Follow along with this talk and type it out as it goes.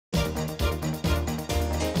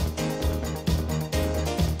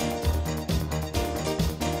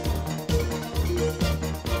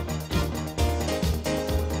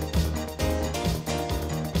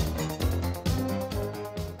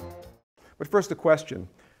first a question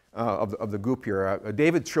of the group here.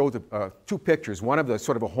 David showed two pictures, one of the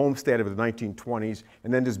sort of a homestead of the 1920s,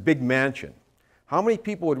 and then this big mansion. How many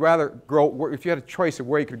people would rather if you had a choice of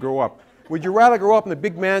where you could grow up, would you rather grow up in the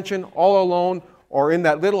big mansion all alone or in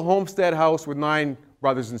that little homestead house with 9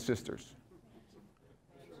 brothers and sisters?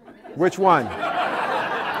 Which one?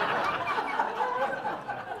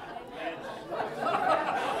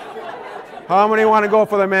 How many want to go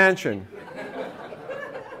for the mansion?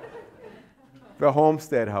 The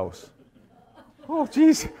homestead house. Oh,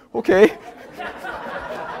 geez. Okay.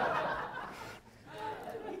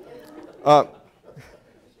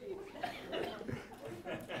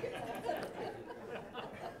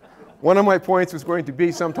 One of my points was going to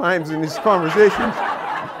be sometimes in these conversations,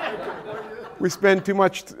 we spend too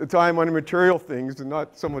much time on the material things and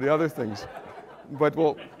not some of the other things. But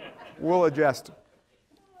we'll adjust.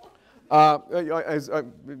 As the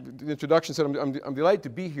introduction said, I'm delighted to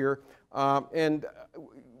be here. And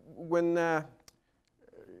when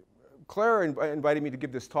Claire invited me to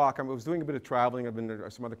give this talk, I was doing a bit of traveling. I've been to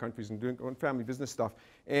some other countries and doing family business stuff.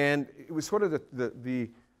 And it was sort of the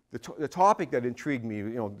topic that intrigued me,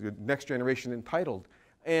 the next generation entitled.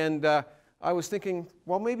 And I was thinking,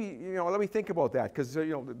 well, maybe, let me think about that, because,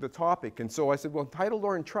 the topic. And so I said, well, entitled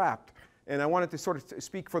or entrapped? And I wanted to sort of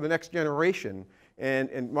speak for the next generation.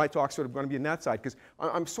 And my talk's sort of going to be on that side, because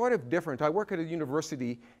I'm sort of different. I work at a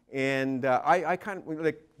university, and I kind of,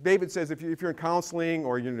 like David says, if you're in counseling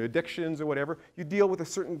or you're in addictions or whatever, you deal with a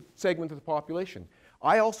certain segment of the population.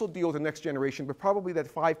 I also deal with the next generation, but probably that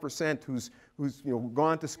 5% who's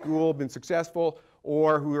gone to school, been successful,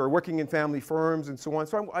 or who are working in family firms and so on.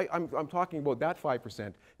 So I'm talking about that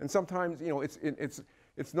 5%. And sometimes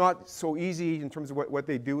it's not so easy in terms of what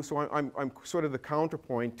they do. So I'm sort of the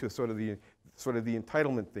counterpoint to sort of the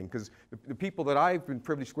entitlement thing, because the people that I've been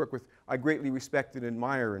privileged to work with, I greatly respect and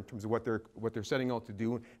admire in terms of what they're setting out to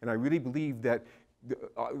do. And I really believe that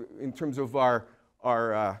in terms of our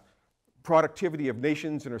productivity of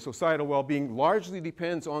nations and our societal well-being largely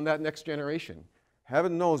depends on that next generation.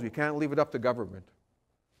 Heaven knows we can't leave it up to government.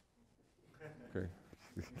 Okay.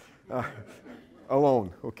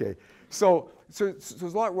 Alone, okay. So there's a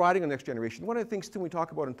lot riding on the next generation. One of the things, too, when we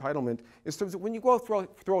talk about entitlement is that when you go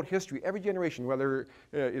throughout history, every generation, whether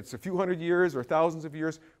it's a few hundred years or thousands of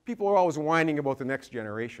years, people are always whining about the next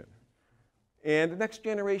generation. And the next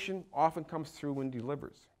generation often comes through and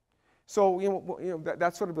delivers. So,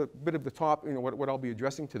 that's sort of a bit of the top, what I'll be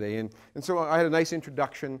addressing today. And so I had a nice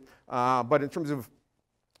introduction, but in terms of,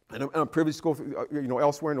 and I'm privileged to go,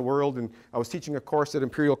 elsewhere in the world, and I was teaching a course at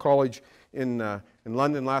Imperial College in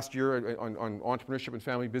London last year on entrepreneurship and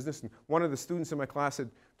family business, and one of the students in my class said,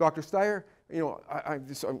 Dr. Steier,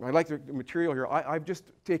 I like the material here. I've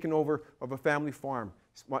just taken over of a family farm.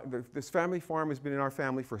 This family farm has been in our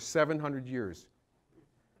family for 700 years.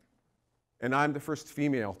 And I'm the first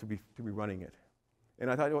female to be running it. And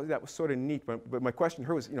I thought, that was sort of neat. But my question to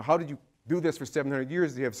her was, how did you do this for 700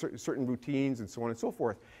 years? Do you have certain routines and so on and so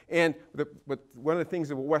forth? And but one of the things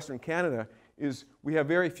about Western Canada is we have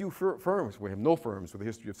very few firms. We have no firms with a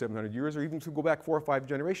history of 700 years, or even to go back 4 or 5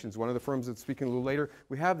 generations. One of the firms that's speaking a little later,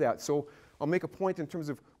 we have that. So I'll make a point in terms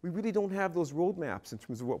of we really don't have those roadmaps in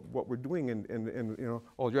terms of what we're doing, and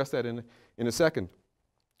I'll address that in a second.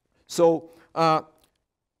 So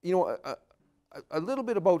a little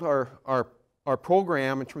bit about our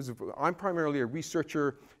program in terms of, I'm primarily a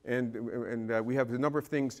researcher, and we have a number of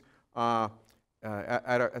things at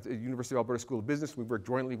the University of Alberta School of Business. We work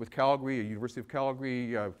jointly with Calgary, University of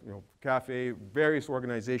Calgary, CAFE, various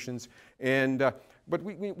organizations. And but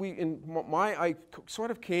I sort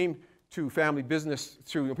of came to family business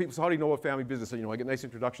through, people say, how do you know about family business? I get nice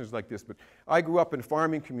introductions like this, but I grew up in a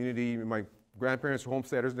farming community. My grandparents were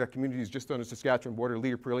homesteaders. That community is just on the Saskatchewan border,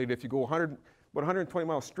 Leader Prairie. If you go about 120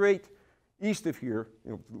 miles straight east of here,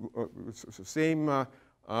 same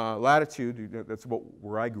latitude, that's about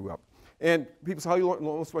where I grew up. And people say, how do you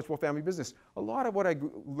know so much about family business? A lot of what I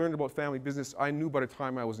learned about family business, I knew by the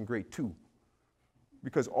time I was in grade 2.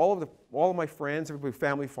 Because all of my friends, everybody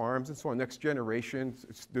family farms and so on, next generation,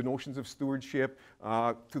 the notions of stewardship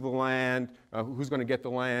to the land, who's going to get the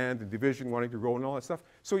land, the division wanting to grow and all that stuff.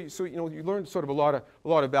 So you learn sort of a lot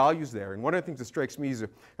of values there. And one of the things that strikes me is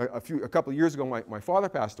a couple of years ago, my father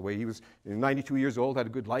passed away. He was 92 years old, had a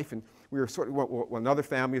good life, and we were sort of, another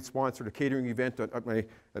family had sponsored a catering event at my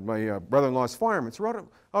brother-in-law's farm. And so we're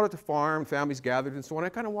out at the farm, families gathered and so on. I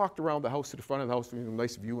kind of walked around the house to the front of the house, a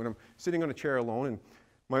nice view, and I'm sitting on a chair alone, and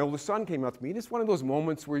my oldest son came up to me. And it's one of those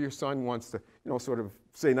moments where your son wants to, sort of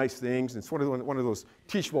say nice things. And it's one of those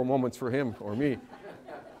teachable moments for him or me.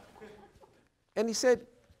 And he said,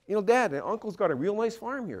 Dad, Uncle's got a real nice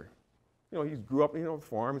farm here. he grew up,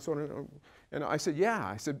 farm and so on. And I said, yeah.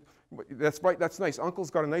 I said, that's right, that's nice. Uncle's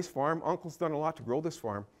got a nice farm. Uncle's done a lot to grow this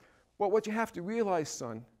farm. But what you have to realize,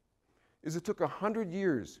 son, is it took 100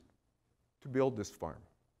 years to build this farm.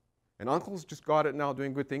 And Uncle's just got it now,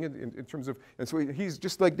 doing a good thing in terms of, and so he's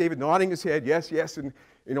just like David, nodding his head, yes, yes, and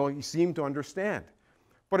he seemed to understand.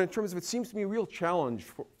 But in terms of, it seems to me a real challenge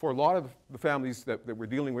for a lot of the families that we're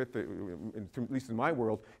dealing with, at least in my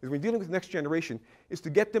world, is when we're dealing with the next generation, is to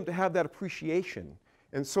get them to have that appreciation.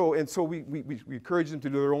 And so we encourage them to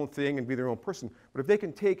do their own thing and be their own person. But if they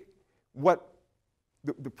can take what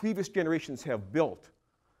the previous generations have built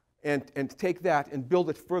and take that and build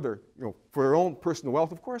it further, for their own personal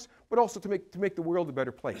wealth, of course, but also to make the world a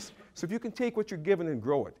better place. So if you can take what you're given and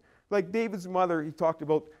grow it. Like David's mother, he talked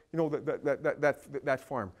about, that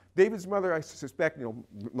farm. David's mother, I suspect,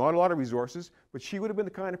 not a lot of resources, but she would have been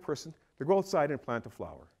the kind of person to go outside and plant a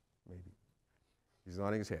flower, maybe. He's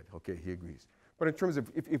nodding his head. Okay, he agrees. But in terms of,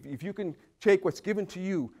 if you can take what's given to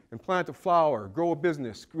you and plant a flower, grow a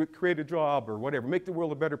business, create a job or whatever, make the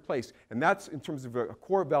world a better place, and that's in terms of a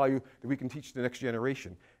core value that we can teach the next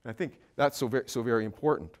generation. And I think that's so very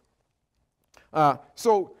important.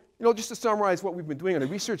 Just to summarize what we've been doing on the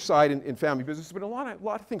research side in family business, there's been a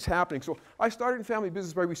lot of things happening. So I started in family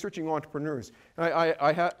business by researching entrepreneurs. And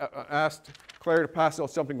I asked Claire to pass out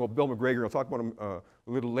something about Bill McGregor. I'll talk about him a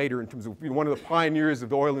little later in terms of one of the pioneers of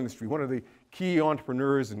the oil industry, one of the key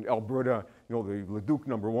entrepreneurs in Alberta, the Leduc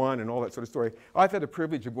 #1 and all that sort of story. I've had the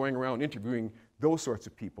privilege of going around interviewing those sorts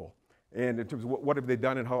of people. And in terms of what have they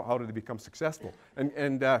done and how did they become successful.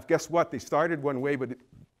 And guess what? They started one way, but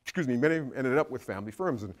many of them ended up with family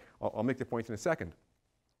firms, and I'll make the point in a second.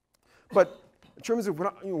 But in terms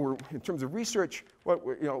of research,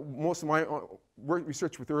 most of my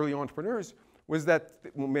research with early entrepreneurs was that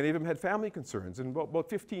many of them had family concerns. And about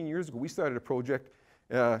 15 years ago, we started a project,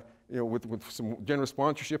 with some generous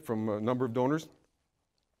sponsorship from a number of donors,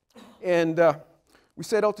 and we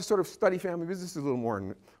set out to sort of study family businesses a little more.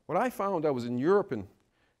 And what I found, I was in Europe,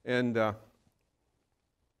 and I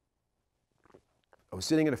was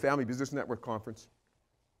sitting at a Family Business Network conference.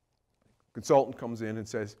 A consultant comes in and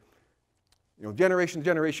says, generation,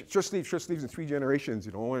 just leaves in 3 generations,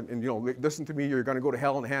 listen to me, you're going to go to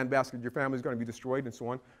hell in a handbasket, your family's going to be destroyed, and so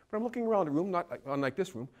on. But I'm looking around the room, not unlike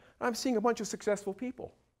this room, and I'm seeing a bunch of successful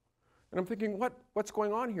people. And I'm thinking, what's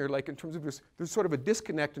going on here? Like in terms of this, there's sort of a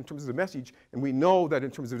disconnect in terms of the message, and we know that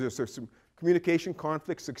in terms of this, there's some communication,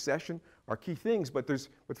 conflict, succession are key things, but a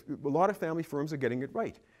lot of family firms are getting it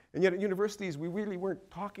right. And yet at universities, we really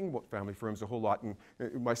weren't talking about family firms a whole lot. And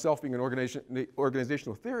myself being an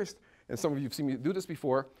organizational theorist, and some of you have seen me do this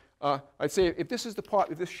before, I'd say if this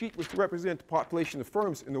sheet was to represent the population of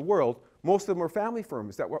firms in the world, most of them are family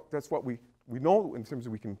firms. That's what we know in terms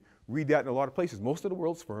of, we can read that in a lot of places. Most of the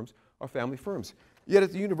world's firms are family firms. Yet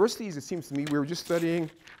at the universities, it seems to me, we were just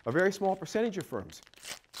studying a very small percentage of firms.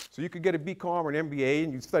 So you could get a BCom or an MBA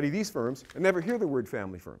and you'd study these firms and never hear the word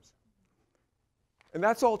family firms. And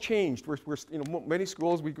that's all changed. Many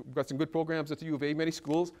schools, we've got some good programs at the U of A, many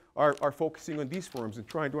schools are focusing on these firms and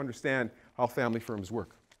trying to understand how family firms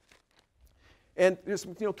work. And there's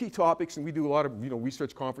some key topics, and we do a lot of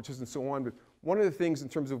research conferences and so on, but one of the things in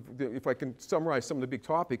terms of, if I can summarize some of the big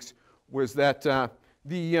topics, was that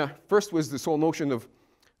first was this whole notion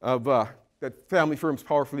of that family firms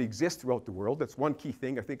powerfully exist throughout the world. That's one key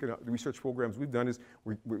thing I think in the research programs we've done, is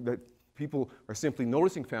that people are simply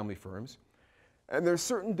noticing family firms. And there are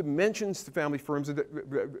certain dimensions to family firms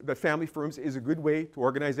that family firms is a good way to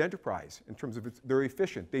organize enterprise in terms of they're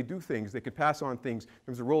efficient. They do things. They can pass on things in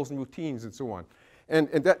terms of roles and routines and so on. And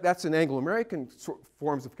that's in Anglo-American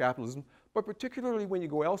forms of capitalism, but particularly when you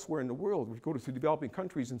go elsewhere in the world, when you go to developing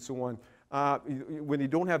countries and so on, when you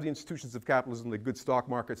don't have the institutions of capitalism like good stock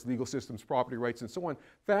markets, legal systems, property rights, and so on,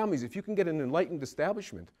 families, if you can get an enlightened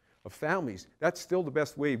establishment of families, that's still the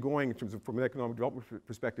best way of going in terms of, from an economic development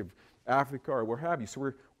perspective, Africa or where have you.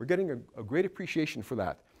 So we're getting a great appreciation for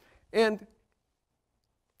that. And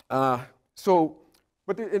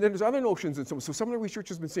but there's other notions, and so some of the research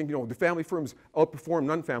has been saying, the family firms outperform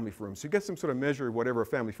non-family firms. So you get some sort of measure of whatever a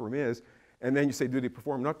family firm is, and then you say, do they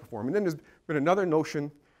perform, not perform? And then there's been another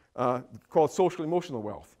notion called social emotional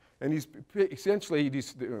wealth. And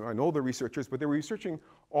I know the researchers, but they were researching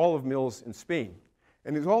olive mills in Spain.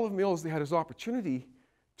 And these olive mills, they had this opportunity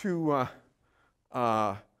to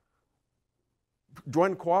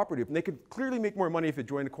join a cooperative. And they could clearly make more money if they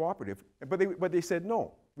joined a cooperative. But they said,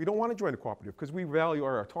 no, we don't want to join a cooperative because we value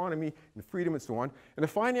our autonomy and freedom and so on. And the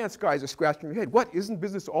finance guys are scratching their head. What, isn't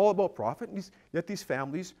business all about profit? And yet these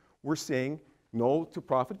families were saying no to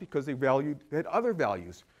profit because they had other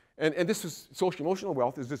values. And this is social emotional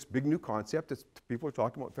wealth is this big new concept that people are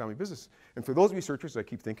talking about in family business. And for those researchers, I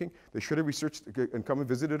keep thinking they should have researched and come and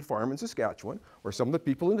visited a farm in Saskatchewan or some of the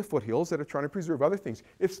people in the foothills that are trying to preserve other things.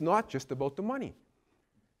 It's not just about the money.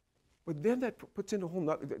 But then that puts into a whole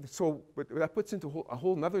that puts into a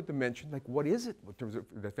whole other dimension. Like, what is it in terms of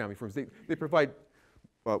the family firms? They provide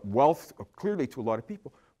wealth clearly to a lot of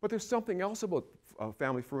people. But there's something else about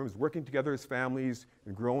family firms working together as families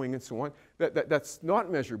and growing and so on that's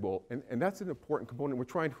not measurable. And that's an important component. We're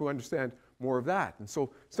trying to understand more of that. And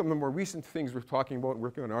so some of the more recent things we're talking about,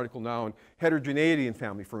 working on an article now on heterogeneity in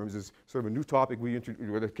family firms is sort of a new topic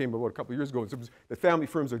that came about a couple of years ago. That family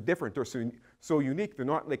firms are different. They're so unique. They're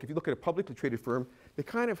not like, if you look at a publicly traded firm, they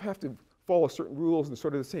kind of have to follow certain rules and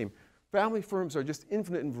sort of the same. Family firms are just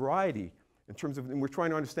infinite in variety in terms of, and we're trying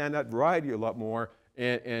to understand that variety a lot more.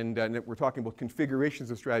 And we're talking about configurations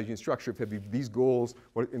of strategy and structure, have these goals.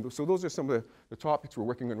 So those are some of the topics we're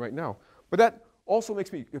working on right now. But that also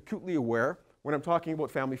makes me acutely aware when I'm talking about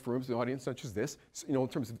family firms, an audience such as this, in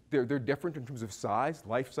terms of they're different in terms of size,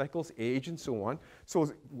 life cycles, age, and so on. So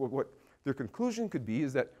what their conclusion could be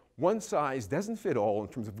is that one size doesn't fit all in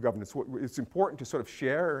terms of governance. It's important to sort of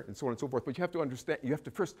share and so on and so forth, but you have to understand. You have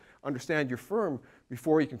to first understand your firm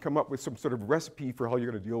before you can come up with some sort of recipe for how you're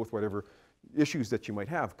going to deal with whatever issues that you might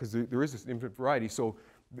have, because there is this infinite variety. So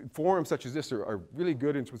forums such as this are really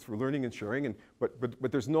good in terms for learning and sharing,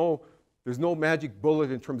 but there's no magic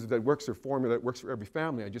bullet in terms of that works or formula that works for every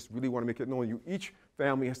family. I just really want to make it known each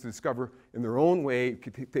family has to discover in their own way,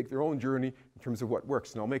 take their own journey in terms of what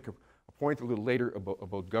works. And I'll make a point a little later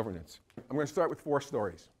about governance. I'm going to start with 4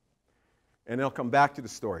 stories, and then I'll come back to the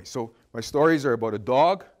story. So my stories are about a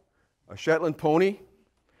dog, a Shetland pony,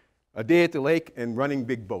 a day at the lake, and running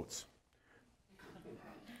big boats.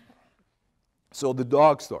 So the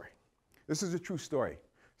dog story. This is a true story.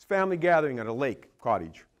 It's a family gathering at a lake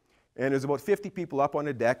cottage. And there's about 50 people up on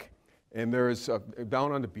the deck, and there's,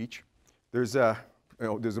 down on the beach, there's a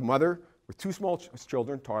mother with 2 small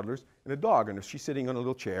children, toddlers, and a dog. And she's sitting on a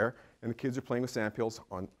little chair, and the kids are playing with sandpills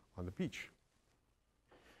on the beach.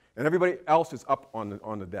 And everybody else is up on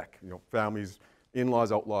the deck, families,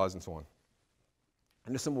 in-laws, outlaws, and so on.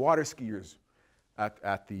 And there's some water skiers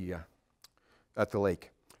at the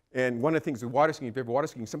lake. And one of the things with water skiing, if you have water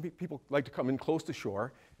skiing, some people like to come in close to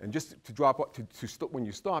shore, and just to drop up, when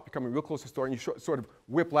you stop, you're coming real close to shore, and you sort of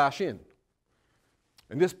whiplash in.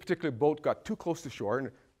 And this particular boat got too close to shore,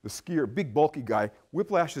 and the skier, big bulky guy,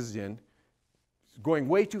 whiplashes in, going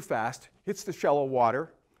way too fast, hits the shallow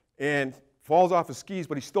water, and falls off his skis,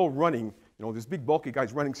 but he's still running. This big bulky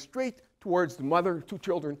guy's running straight towards the mother, 2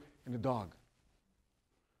 children, and the dog.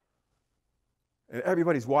 And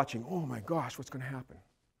everybody's watching. Oh my gosh, what's going to happen?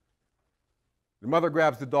 The mother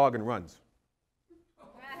grabs the dog and runs.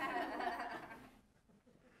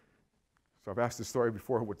 So I've asked this story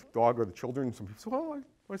before with the dog or the children. Some people say, well,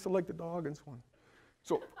 I still like the dog and so on.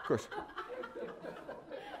 So, of course,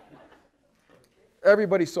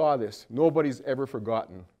 everybody saw this. Nobody's ever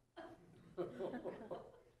forgotten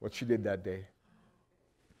what she did that day.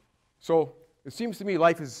 So it seems to me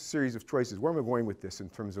life is a series of choices. Where am I going with this in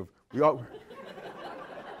terms of we all...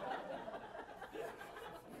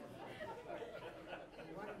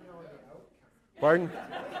 Pardon?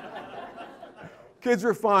 Kids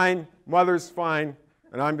are fine, mother's fine,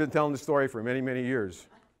 and I've been telling the story for many, many years.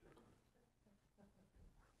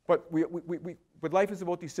 But but life is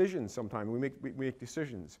about decisions sometimes. We make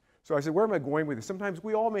decisions. So I said, where am I going with this? Sometimes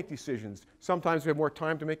we all make decisions. Sometimes we have more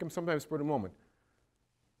time to make them, sometimes for the moment.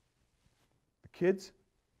 The kids,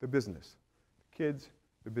 the business. The kids,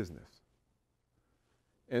 the business.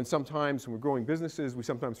 And sometimes when we're growing businesses, we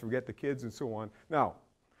sometimes forget the kids and so on. Now,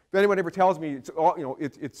 if anyone ever tells me it's all,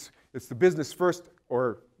 it's the business first,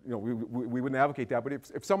 or we wouldn't advocate that. But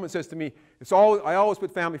if someone says to me, I always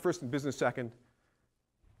put family first and business second,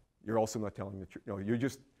 you're also not telling the truth. You're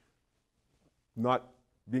just not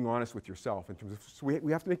being honest with yourself in terms of. So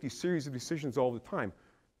we have to make these series of decisions all the time.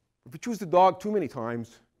 If you choose the dog too many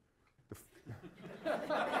times,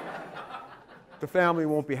 the family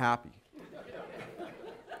won't be happy.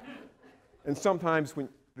 And sometimes when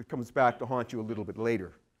it comes back to haunt you a little bit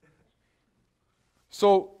later.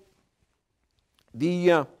 So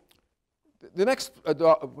the next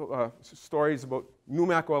story is about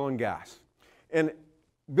Numac Oil and Gas. And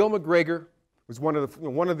Bill McGregor was one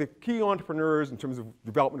of the key entrepreneurs in terms of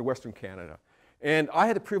development of Western Canada. And I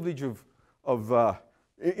had the privilege of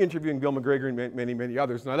interviewing Bill McGregor and many, many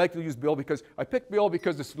others. And I like to use Bill because I picked Bill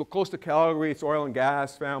because it's close to Calgary, it's oil and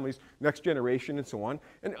gas, families, next generation, and so on.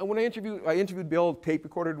 And when I interviewed Bill, tape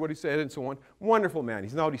recorded what he said, and so on. Wonderful man.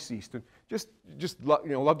 He's now deceased. And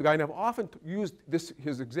love the guy. And I've often used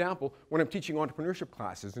his example when I'm teaching entrepreneurship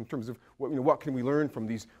classes in terms of what can we learn from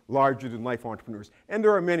these larger-than-life entrepreneurs. And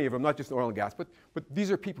there are many of them, not just oil and gas, but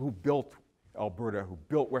these are people who built Alberta, who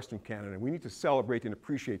built Western Canada, and we need to celebrate and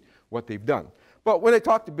appreciate what they've done. But when I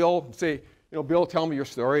talk to Bill and say, Bill, tell me your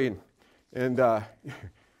story, and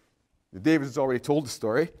David has already told the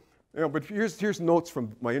story, but here's notes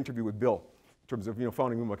from my interview with Bill in terms of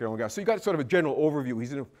founding Moonmark Oil and Gas. So you got sort of a general overview.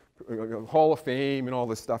 He's in a Hall of Fame and all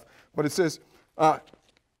this stuff. But it says, so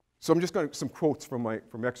I'm just going to some quotes from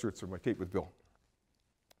excerpts from my tape with Bill.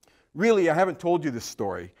 Really, I haven't told you this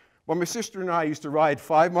story, but my sister and I used to ride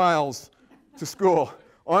 5 miles to school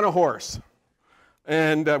on a horse.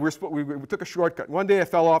 And we took a shortcut. One day I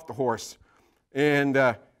fell off the horse, and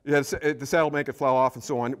the saddle blanket fell off and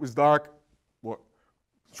so on. It was dark. Well,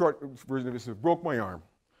 short version of this, it broke my arm.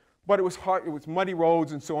 But it was hard. It was muddy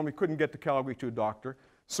roads and so on. We couldn't get to Calgary to a doctor.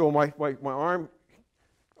 So my arm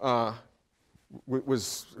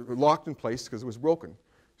was locked in place because it was broken.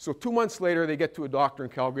 So 2 months later, they get to a doctor in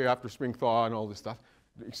Calgary after spring thaw and all this stuff.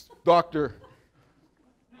 Doctor...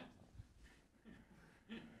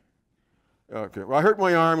 Okay, well, I hurt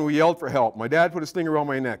my arm and we yelled for help. My dad put a sling around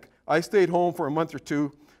my neck. I stayed home for a month or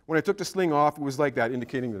two. When I took the sling off, it was like that,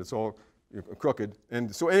 indicating that it's all crooked.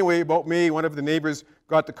 And so anyway, about May, one of the neighbors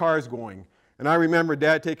got the cars going. And I remember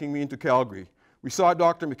Dad taking me into Calgary. We saw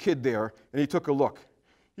Dr. McKidd there, and he took a look.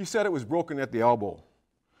 He said it was broken at the elbow.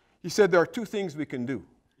 He said there are 2 things we can do.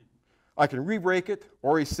 I can re-break it,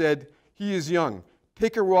 or he said, he is young.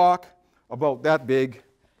 Take a rock about that big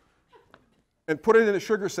and put it in a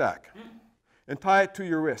sugar sack and tie it to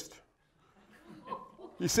your wrist.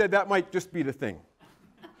 He said that might just be the thing.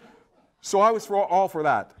 So I was all for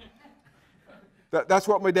that. That's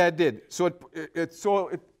what my dad did. So it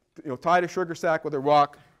tied a sugar sack with a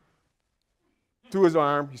rock to his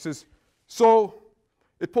arm. He says, so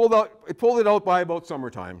it pulled it out by about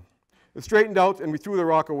summertime. It straightened out and we threw the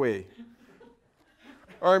rock away.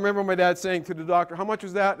 I remember my dad saying to the doctor, how much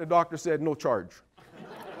was that? And the doctor said, no charge.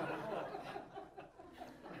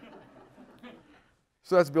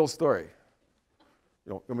 So that's Bill's story.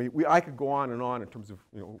 I could go on and on in terms of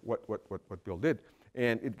what Bill did,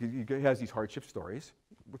 and he has these hardship stories,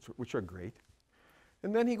 which are great.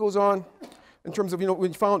 And then he goes on in terms of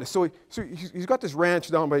when he found it. So he's got this ranch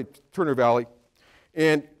down by Turner Valley,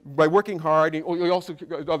 and by working hard, he also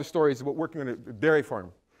got other stories about working on a dairy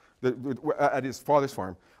farm at his father's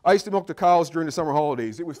farm. I used to milk the cows during the summer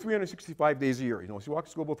holidays. It was 365 days a year. So you walk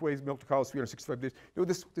to school both ways, milk the cows 365 days.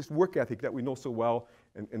 This work ethic that we know so well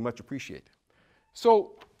and much appreciate.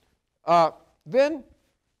 So then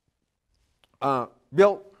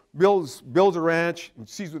Bill builds a ranch and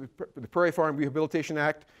sees with the Prairie Farm Rehabilitation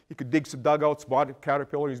Act, he could dig some dugouts, bought a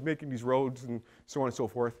Caterpillar, he's making these roads and so on and so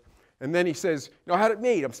forth. And then he says, I had it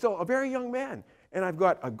made. I'm still a very young man. And I've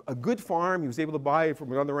got a good farm. He was able to buy it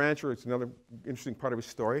from another rancher. It's another interesting part of his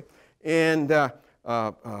story. And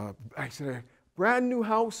I said, a brand new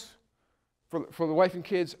house for the wife and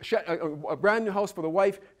kids, a brand new house for the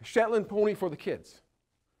wife, a Shetland pony for the kids.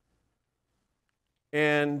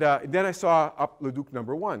 And then I saw up Leduc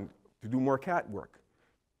number 1 to do more cat work.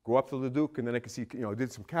 Go up to Leduc, and then I could see,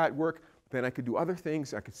 did some cat work. Then I could do other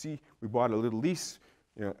things. I could see we bought a little lease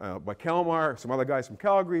by Kalmar, some other guys from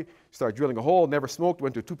Calgary, started drilling a hole, never smoked,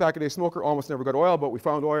 went to a 2-pack-a-day smoker, almost never got oil, but we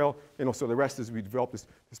found oil, so the rest is we developed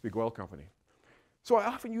this big oil company. So I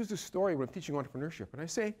often use this story when I'm teaching entrepreneurship, and I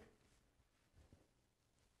say,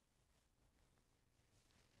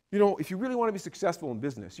 if you really want to be successful in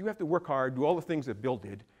business, you have to work hard, do all the things that Bill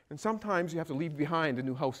did, and sometimes you have to leave behind a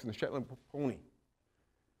new house and a Shetland pony.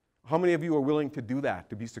 How many of you are willing to do that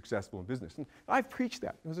to be successful in business? And I've preached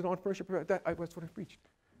that. As an entrepreneurship, that's what I preached.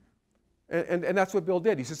 And that's what Bill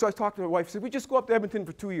did. He said, so I talked to my wife, he said, we just go up to Edmonton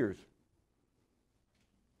for 2 years.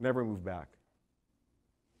 Never moved back.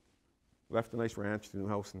 Left a nice ranch, the new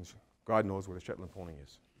house, and God knows where the Shetland pony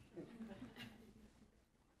is.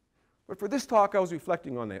 But for this talk, I was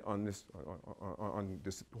reflecting on this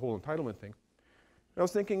whole entitlement thing. And I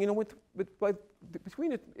was thinking,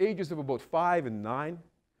 between the ages of about 5 and 9,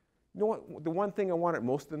 you know what, the one thing I wanted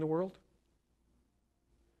most in the world?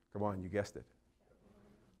 Come on, you guessed it.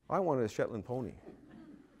 I wanted a Shetland pony.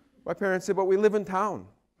 My parents said, but we live in town.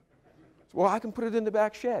 So, well, I can put it in the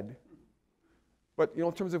back shed. But, in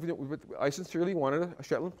terms of, I sincerely wanted a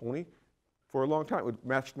Shetland pony for a long time. It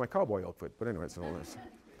matched my cowboy outfit. But anyway, it's all this.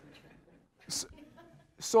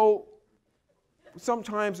 So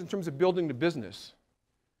sometimes in terms of building the business,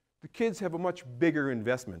 the kids have a much bigger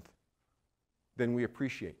investment than we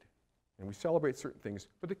appreciate. And we celebrate certain things,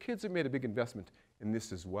 but the kids have made a big investment in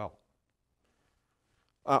this as well.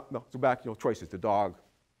 No, so back, choices, the dog,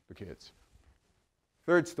 the kids.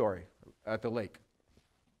 Third story, at the lake.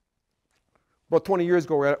 About 20 years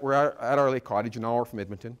ago, we're at our lake cottage, an hour from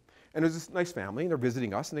Edmonton, and there's this nice family, and they're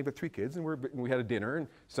visiting us, and they've got 3 kids, and we had a dinner on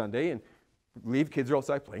Sunday, and leave, kids are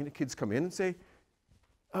outside playing, the kids come in and say,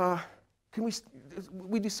 can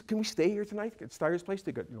we stay here tonight at Steier's place?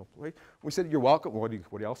 They got, play. We said, you're welcome. What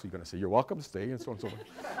else are you going to say? You're welcome to stay, and so on and so forth.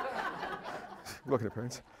 Look at the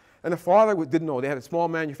parents. And the father didn't know. They had a small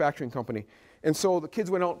manufacturing company. And so the kids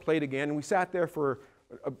went out and played again, and we sat there for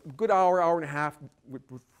a good hour, hour and a half with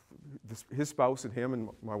his spouse and him and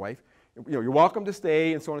my wife. You're welcome to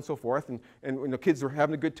stay, and so on and so forth. And the kids are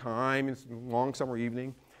having a good time. It's a long summer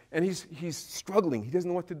evening. And he's struggling. He doesn't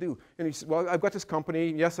know what to do. And he said, well, I've got this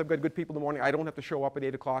company. Yes, I've got good people in the morning. I don't have to show up at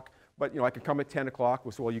 8 o'clock, but I can come at 10 o'clock.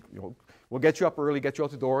 So we'll get you up early, get you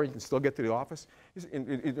out the door. You can still get to the office.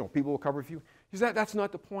 And people will cover for you. He said, that's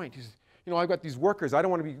not the point. He says, I've got these workers. I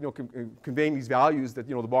don't want to be conveying these values that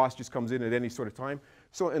the boss just comes in at any sort of time.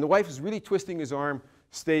 So, and the wife is really twisting his arm,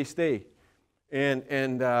 stay. So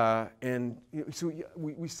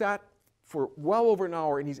we sat for well over an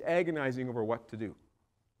hour, and he's agonizing over what to do.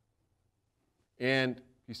 And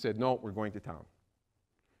he said, no, we're going to town.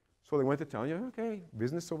 So they went to town. Okay,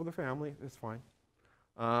 business over the family, that's fine.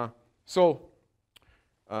 What's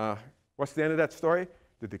the end of that story?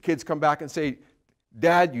 Did the kids come back and say,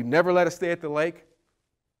 Dad, you never let us stay at the lake?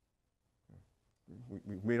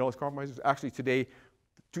 We made all those compromises. Actually, today,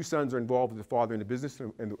 2 sons are involved with the father in the business,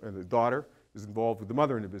 and the daughter is involved with the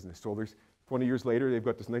mother in the business. So there's 20 years later, they've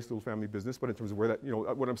got this nice little family business, but in terms of where that,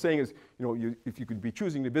 what I'm saying is, if you could be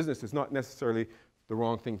choosing the business, it's not necessarily the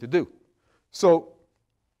wrong thing to do. So,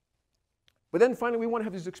 but then finally we want to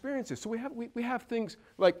have these experiences. So we have things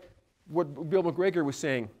like what Bill McGregor was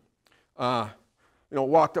saying,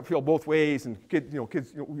 walked uphill both ways, and kids,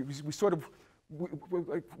 we sort of,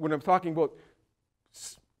 when I'm talking about,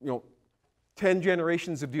 10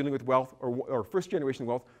 generations of dealing with wealth, or first generation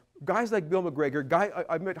wealth, guys like Bill McGregor,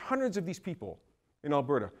 I've met hundreds of these people in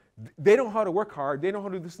Alberta. They know how to work hard, they know how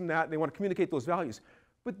to do this and that, and they want to communicate those values,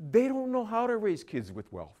 but they don't know how to raise kids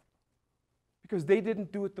with wealth because they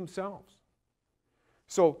didn't do it themselves.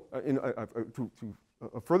 So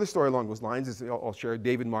a further story along those lines is, I'll share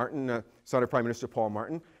David Martin, son of Prime Minister Paul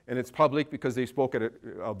Martin, and it's public because they spoke at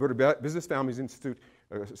Alberta Business Families Institute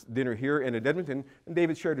dinner here and at Edmonton, and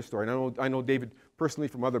David shared his story. And I know David personally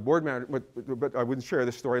from other board matters, but I wouldn't share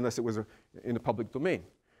this story unless it was in the public domain.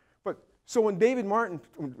 So when David Martin,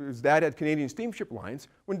 his dad had Canadian Steamship Lines,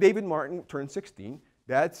 when David Martin turned 16,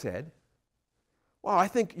 Dad said, well, I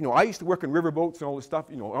think, I used to work on riverboats and all this stuff,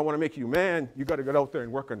 I want to make you a man, you got to get out there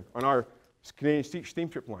and work on our Canadian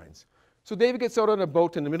Steamship Lines. So David gets out on a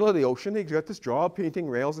boat in the middle of the ocean, he's got this job painting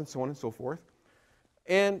rails and so on and so forth,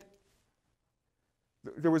 and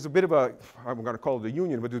there was a bit of a, I'm going to call it a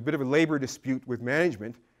union, but there's a bit of a labor dispute with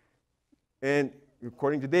management. And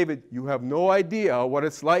according to David, you have no idea what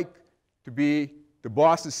it's like to be the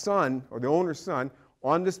boss's son or the owner's son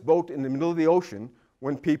on this boat in the middle of the ocean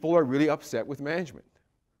when people are really upset with management.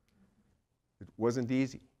 It wasn't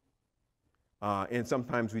easy. And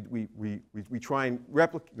sometimes we try and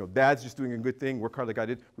replicate, Dad's just doing a good thing, work hard like I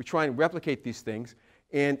did. We try and replicate these things,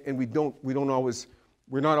 and we're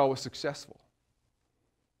not always successful.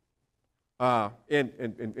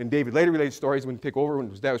 And David later related stories when he took over when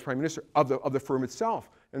his dad was Prime Minister of the firm itself.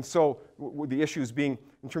 And so the issues being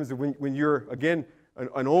in terms of when you're, again,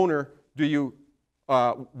 an owner, do you,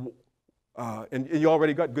 and you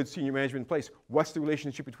already got good senior management in place, what's the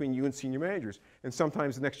relationship between you and senior managers? And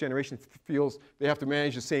sometimes the next generation feels they have to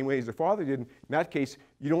manage the same way as their father did. In that case,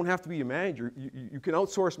 you don't have to be a manager. You can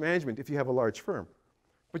outsource management if you have a large firm.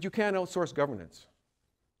 But you can't outsource governance.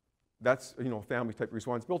 That's family type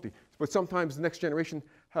responsibility. But sometimes the next generation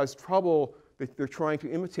has trouble. They're trying to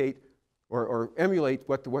imitate or emulate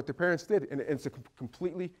what their parents did, and it's a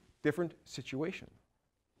completely different situation.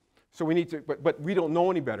 So we need to, but we don't know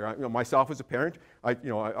any better. Myself as a parent, I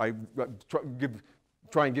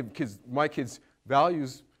try and give my kids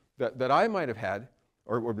values that I might have had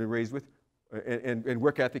or been raised with, and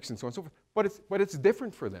work ethics and so on and so forth. But it's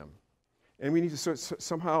different for them, and we need to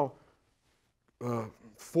somehow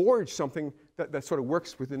forge something that sort of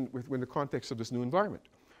works within the context of this new environment.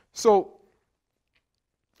 So,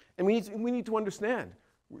 and we need to understand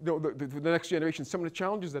the next generation some of the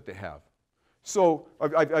challenges that they have. So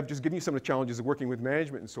I've just given you some of the challenges of working with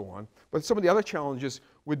management and so on. But some of the other challenges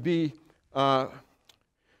would be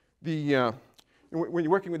when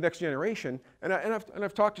you're working with next generation, and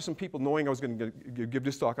I've talked to some people knowing I was going to give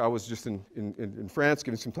this talk. I was just in France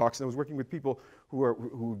giving some talks, and I was working with people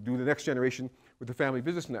who do the next generation with the Family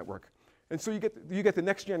Business Network. And so you get the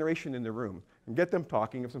next generation in the room and get them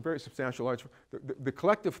talking of some very substantial large. The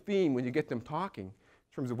collective theme when you get them talking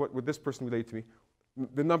in terms of what would this person relate to me,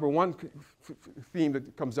 the number one theme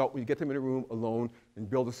that comes out when you get them in a room alone and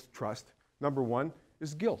build this trust, number one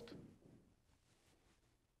is guilt.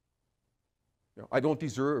 You know, I don't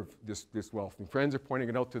deserve this wealth, and friends are pointing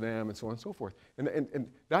it out to them, and so on and so forth. And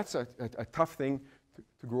that's a tough thing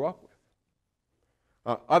to grow up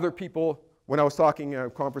with. Other people, when I was talking at a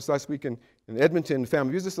conference last week in Edmonton,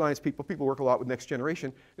 Family Business Alliance people work a lot with next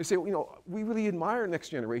generation. They say, well, you know, we really admire next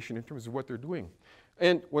generation in terms of what they're doing.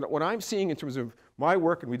 And what I'm seeing in terms of my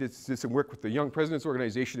work, and we did some work with the Young Presidents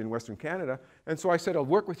Organization in Western Canada, and so I said, I'll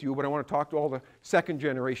work with you, but I want to talk to all the second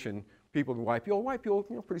generation people in YPO. YPO,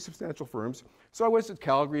 you know, pretty substantial firms. So I was at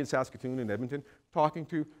Calgary and Saskatoon and Edmonton talking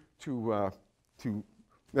to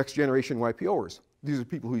next generation YPOers. These are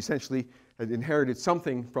people who essentially had inherited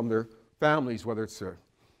something from their families, whether it's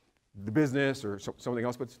the business or something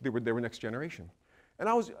else, but they were next generation. And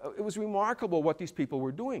it was remarkable what these people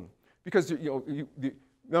were doing. Because, you know,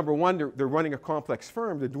 number one, they're running a complex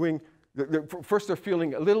firm. First, they're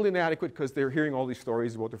feeling a little inadequate because they're hearing all these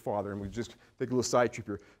stories about their father. And we just take a little side trip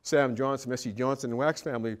here. Sam Johnson, Messi Johnson, and Wax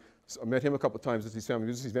family, I met him a couple of times at these family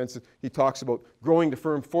business events. He talks about growing the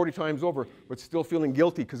firm 40 times over, but still feeling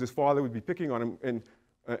guilty because his father would be picking on him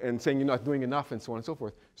and saying you're not doing enough, and so on and so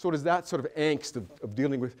forth. So there's that sort of angst of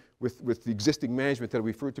dealing with the existing management that I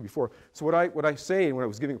referred to before. So what I say when I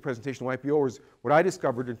was giving a presentation to YPOers, what I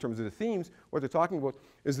discovered in terms of the themes, what they're talking about,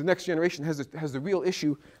 is the next generation has the real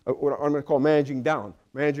issue of what I'm going to call managing down,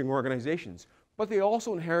 managing organizations. But they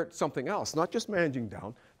also inherit something else, not just managing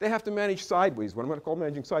down. They have to manage sideways, what I'm going to call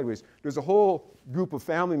managing sideways. There's a whole group of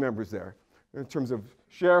family members there in terms of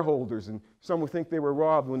shareholders, and some who think they were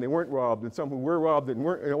robbed when they weren't robbed, and some who were robbed and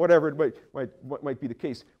weren't, you know, whatever it might be the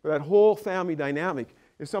case. But that whole family dynamic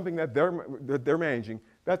is something that they're managing,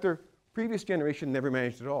 that their previous generation never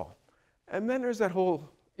managed at all. And then there's that whole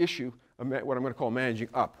issue of what I'm going to call managing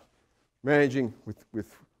up, managing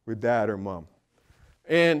with dad or mom.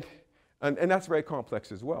 And that's very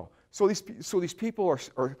complex as well. So these people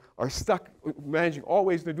are stuck managing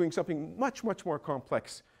always. They're doing something much, much more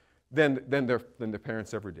complex than their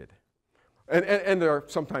parents ever did. And they're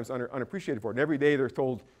sometimes unappreciated for it. And every day they're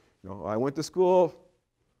told, you know, I went to school,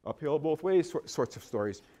 uphill both ways, sorts of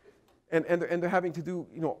stories. And they're having to do,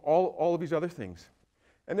 you know, all of these other things.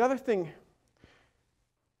 And the other thing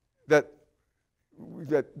that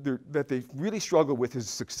they really struggle with is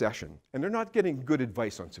succession. And they're not getting good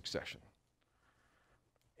advice on succession.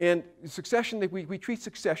 And succession, we treat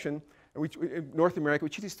succession, and in North America, we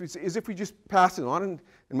treat it as if we just pass it on, and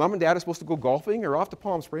mom and dad are supposed to go golfing or off to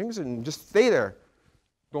Palm Springs and just stay there.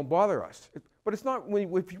 Don't bother us. But it's not,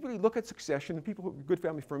 if you really look at succession and people with good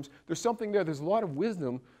family firms, there's something there. There's a lot of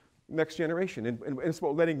wisdom next generation, and it's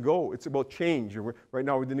about letting go. It's about change. Right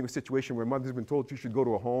now we're dealing with a situation where mother's been told she should go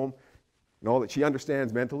to a home, and all that she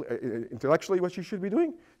understands mentally, intellectually what she should be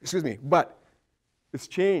doing. Excuse me, but it's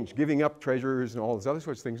change, giving up treasures and all those other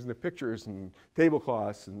sorts of things, and the pictures and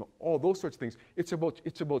tablecloths and all those sorts of things. It's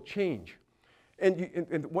about change.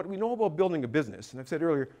 And what we know about building a business, and I've said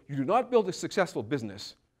earlier, you do not build a successful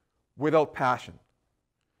business without passion.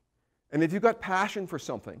 And if you've got passion for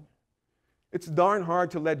something, it's darn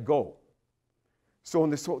hard to let go. So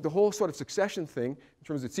the whole sort of succession thing, in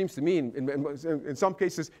terms of, it seems to me, in some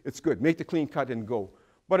cases, it's good. Make the clean cut and go.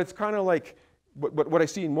 But it's kind of like, what I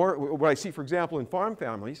see, for example, in farm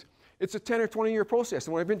families, it's a 10 or 20-year process.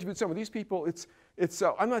 And when I've interviewed some of these people,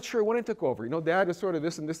 I'm not sure when it took over. You know, dad was sort of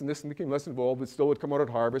this and this and this and became less involved, but still would come out at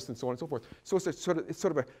harvest and so on and so forth. So it's sort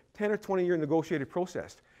of a 10 or 20-year negotiated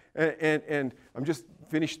process. And I'm just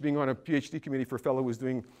finished being on a PhD committee for a fellow who was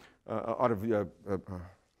doing out of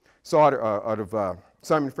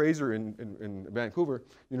Simon Fraser in Vancouver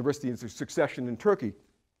University, into succession in Turkey.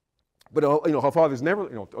 But you know, how fathers never,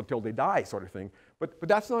 you know, until they die, sort of thing. But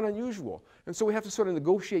that's not unusual. And so we have to sort of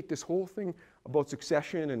negotiate this whole thing about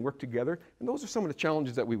succession and work together. And those are some of the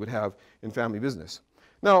challenges that we would have in family business.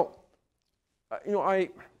 Now, you know, I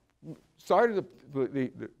started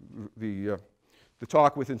the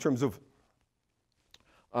talk with, in terms of,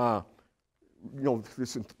 you know,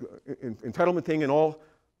 this entitlement thing, and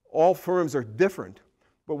all firms are different.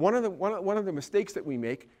 But one of the mistakes that we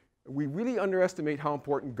make, we really underestimate how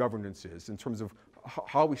important governance is in terms of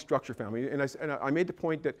how we structure family. And I made the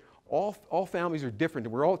point that all families are different,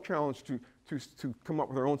 and we're all challenged to come up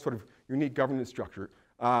with our own sort of unique governance structure.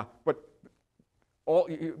 But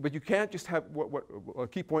but you can't just have a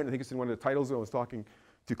key point, I think it's in one of the titles I was talking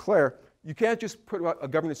to Claire, you can't just put a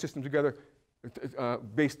governance system together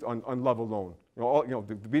based on love alone. The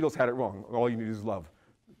Beatles had it wrong. All you need is love.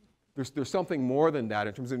 There's something more than that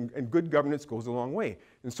in terms of, and good governance goes a long way.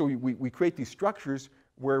 And so we create these structures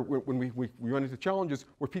where when we run into challenges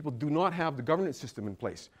where people do not have the governance system in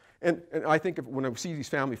place. And I think when I see these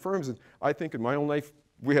family firms, and I think in my own life,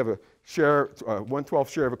 we have a share, 1/12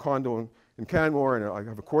 share of a condo in Canmore, and I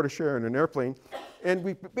have a quarter share in an airplane, and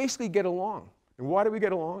we basically get along. And why do we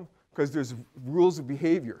get along? Because there's rules of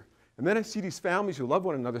behavior. And then I see these families who love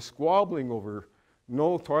one another squabbling over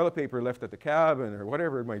no toilet paper left at the cabin or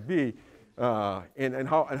whatever it might be, and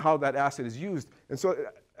how that asset is used. And so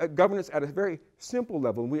governance at a very simple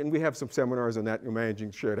level, and we have some seminars on that,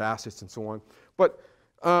 managing shared assets and so on. But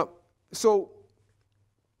so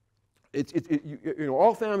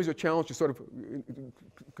all families are challenged to sort of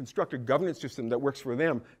construct a governance system that works for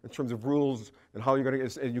them in terms of rules and how you're going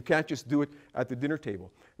to, and you can't just do it at the dinner table.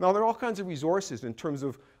 Now, there are all kinds of resources in terms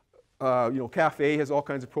of, CAFE has all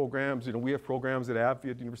kinds of programs. We have programs at ABFI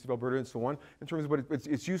at the University of Alberta and so on. In terms of, but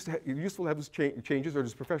it's useful to have those changes, or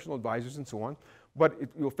there's professional advisors and so on. But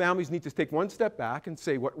families need to take one step back and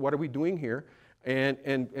say, what are we doing here? And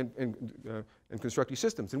construct these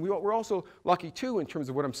systems. And we're also lucky too, in terms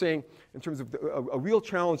of what I'm saying, in terms of a real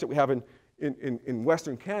challenge that we have in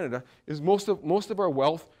Western Canada is most of our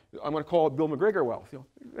wealth, I'm going to call it Bill McGregor wealth.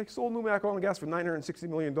 They sold Newmac Oil and Gas for $960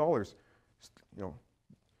 million.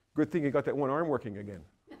 Good thing you got that one arm working again.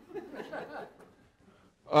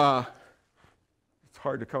 It's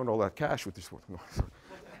hard to count all that cash with this one.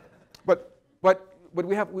 But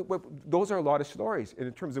those are a lot of stories. And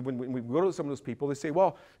in terms of when we go to some of those people, they say,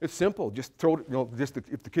 well, it's simple. Just throw it,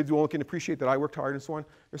 if the kids only can appreciate that I worked hard and so on.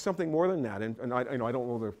 There's something more than that. And I don't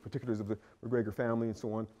know the particulars of the McGregor family and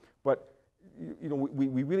so on. But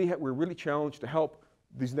we're really challenged to help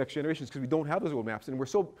these next generations because we don't have those roadmaps, and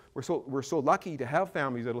we're so lucky to have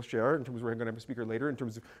families that'll share. In terms of, we're going to have a speaker later. In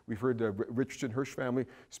terms of, we've heard the Richardson Hirsch family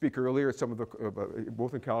speak earlier at some of the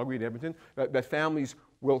both in Calgary and Edmonton. That families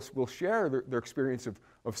will share their experience of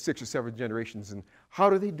 6 or 7 generations, and how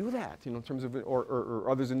do they do that? In terms of,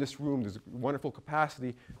 or others in this room, there's a wonderful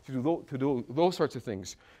capacity to do those sorts of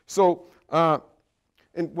things. So,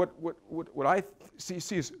 and what I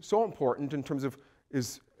see is so important in terms of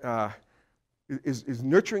is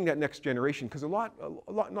nurturing that next generation, because a lot,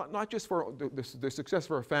 not just for the success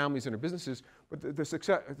of our families and our businesses, but the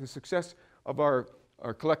success of our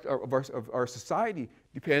society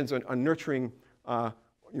depends on nurturing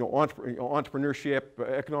entrepreneurship,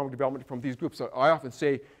 economic development from these groups. So I often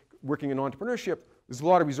say, working in entrepreneurship, there's a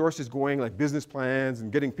lot of resources going, like business plans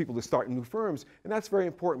and getting people to start new firms, and that's very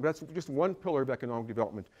important, but that's just one pillar of economic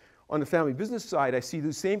development. On the family business side, I see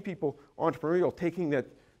the same people, entrepreneurial, taking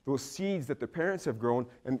those seeds that their parents have grown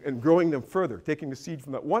and growing them further, taking the seed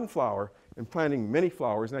from that one flower and planting many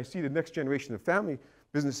flowers. And I see the next generation of family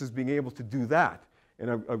businesses being able to do that. And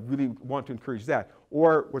I really want to encourage that.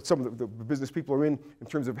 Or what some of the business people are in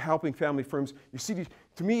terms of helping family firms. You see,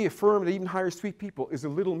 to me, a firm that even hires 3 people is a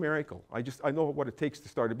little miracle. I know what it takes to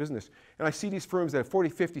start a business. And I see these firms that have 40,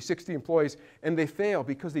 50, 60 employees, and they fail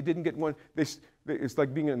because they didn't get one. It's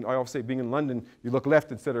like I always say, being in London, you look right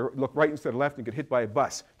instead of left and get hit by a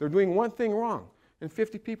bus. They're doing one thing wrong, and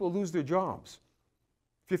 50 people lose their jobs.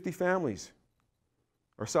 50 families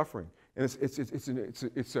are suffering. And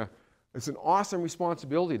it's an awesome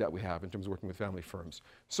responsibility that we have in terms of working with family firms.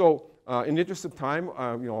 So, in the interest of time,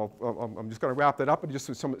 I'm just going to wrap that up and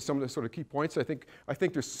just some of the sort of key points. I think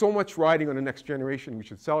there's so much riding on the next generation. We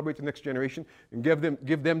should celebrate the next generation and give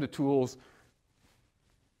them the tools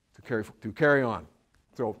to carry on.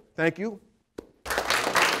 So, thank you.